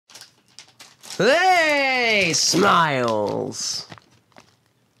Hey, Smiles.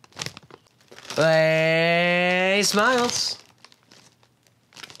 Hey, Smiles.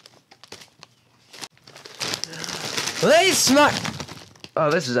 Hey, Smile.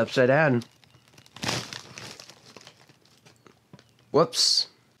 Oh, this is upside down. Whoops.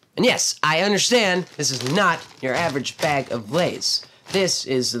 And yes, I understand this is not your average bag of Lay's. This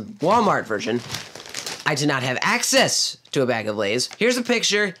is the Walmart version. I did not have access to a bag of Lay's. Here's a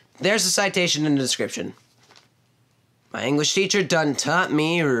picture. There's a citation in the description. My English teacher done taught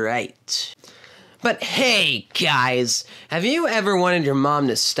me right. But hey, guys, have you ever wanted your mom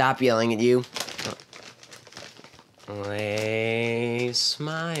to stop yelling at you? Hey,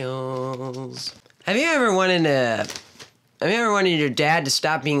 Smiles. Have you ever wanted your dad to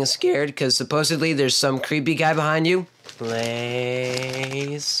stop being scared because supposedly there's some creepy guy behind you?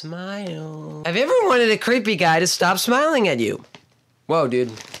 Play smile. Have you ever wanted a creepy guy to stop smiling at you? Whoa,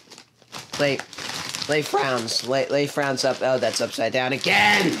 dude. Lay frowns. Lay frowns up. Oh, that's upside down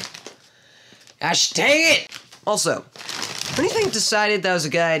again. Gosh dang it. Also, what do you think decided that was a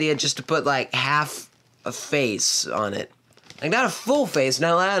good idea just to put like half a face on it? Like not a full face,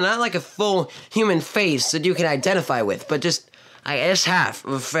 not like a full human face that you can identify with, but just this half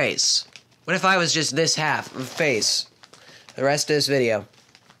of a face. What if I was just this half of a face? The rest of this video.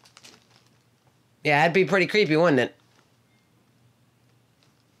 Yeah, that'd be pretty creepy, wouldn't it?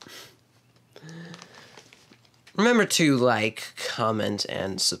 Remember to like, comment,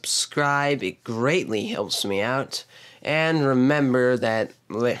 and subscribe. It greatly helps me out. And remember that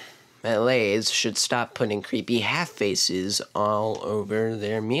Lay's should stop putting creepy half faces all over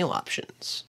their meal options.